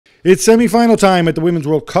It's semi-final time at the Women's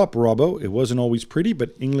World Cup, Robbo. It wasn't always pretty,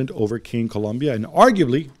 but England overcame Colombia, and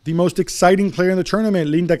arguably the most exciting player in the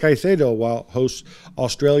tournament, Linda Caicedo, while hosts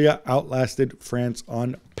Australia outlasted France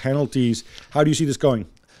on penalties. How do you see this going?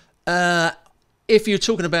 If you're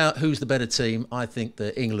talking about who's the better team, I think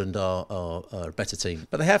that England are a better team.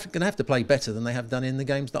 But they're going to have to play better than they have done in the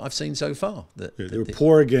games that I've seen so far. They were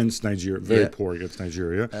poor against Nigeria, very poor against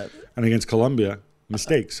Nigeria, and against Colombia.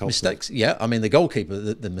 Mistakes. Yeah. I mean, the goalkeeper,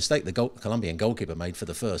 the mistake the Colombian goalkeeper made for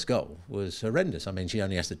the first goal was horrendous. I mean, she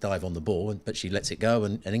only has to dive on the ball, but she lets it go,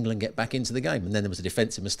 and England get back into the game. And then there was a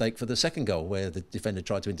defensive mistake for the second goal where the defender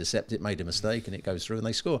tried to intercept it, made a mistake, and it goes through, and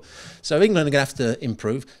they score. So England are going to have to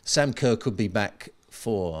improve. Sam Kerr could be back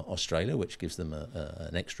for Australia, which gives them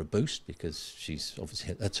an extra boost because she's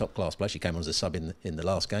obviously a top-class player. She came on as a sub in the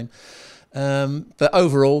last game. But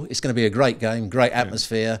overall, it's going to be a great game, great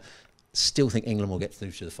atmosphere. Still think England will get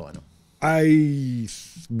through to the final.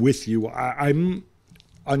 With you. I'm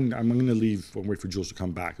going to leave and wait for Juls to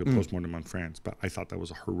come back. The postmortem on France, but I thought that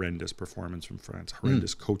was a horrendous performance from France.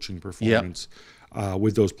 Horrendous coaching performance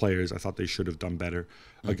with those players. I thought they should have done better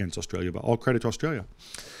against Australia. But all credit to Australia.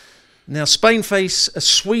 Now Spain face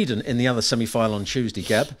Sweden in the other semi-final on Tuesday.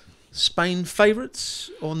 Gab, Spain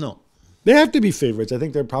favourites or not? They have to be favourites. I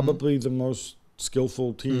think they're probably the most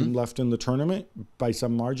skillful team left in the tournament by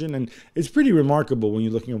some margin, and it's pretty remarkable when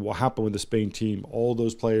you're looking at what happened with the Spain team. All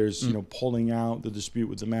those players, pulling out, the dispute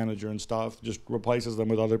with the manager and stuff, just replaces them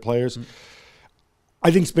with other players. I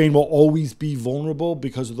think Spain will always be vulnerable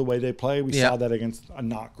because of the way they play. We saw that against a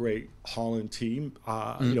not great Holland team.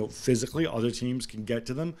 Physically, other teams can get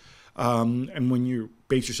to them, and when you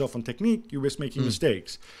base yourself on technique, you risk making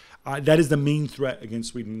mistakes. That is the main threat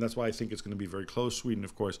against Sweden. That's why I think it's going to be very close. Sweden,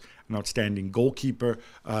 of course, an outstanding goalkeeper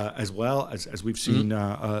as well, as we've seen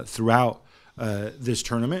throughout this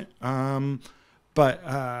tournament. But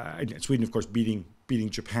Sweden, of course, beating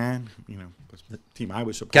Japan, the team I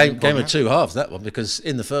was supporting. Game of two halves, that one, because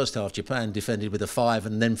in the first half, Japan defended with a 5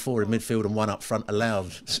 and then 4 in midfield and 1 up front,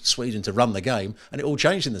 allowed Sweden to run the game, and it all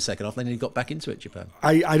changed in the second half. Then he got back into it, Japan.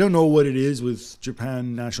 I don't know what it is with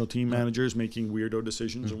Japan national team managers making weirdo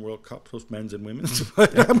decisions in World Cup, both men's and women's,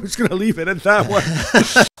 but I'm just going to leave it at that one.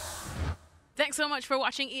 Thanks so much for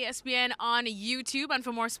watching ESPN on YouTube. And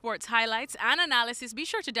for more sports highlights and analysis, be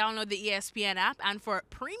sure to download the ESPN app. And for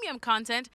premium content,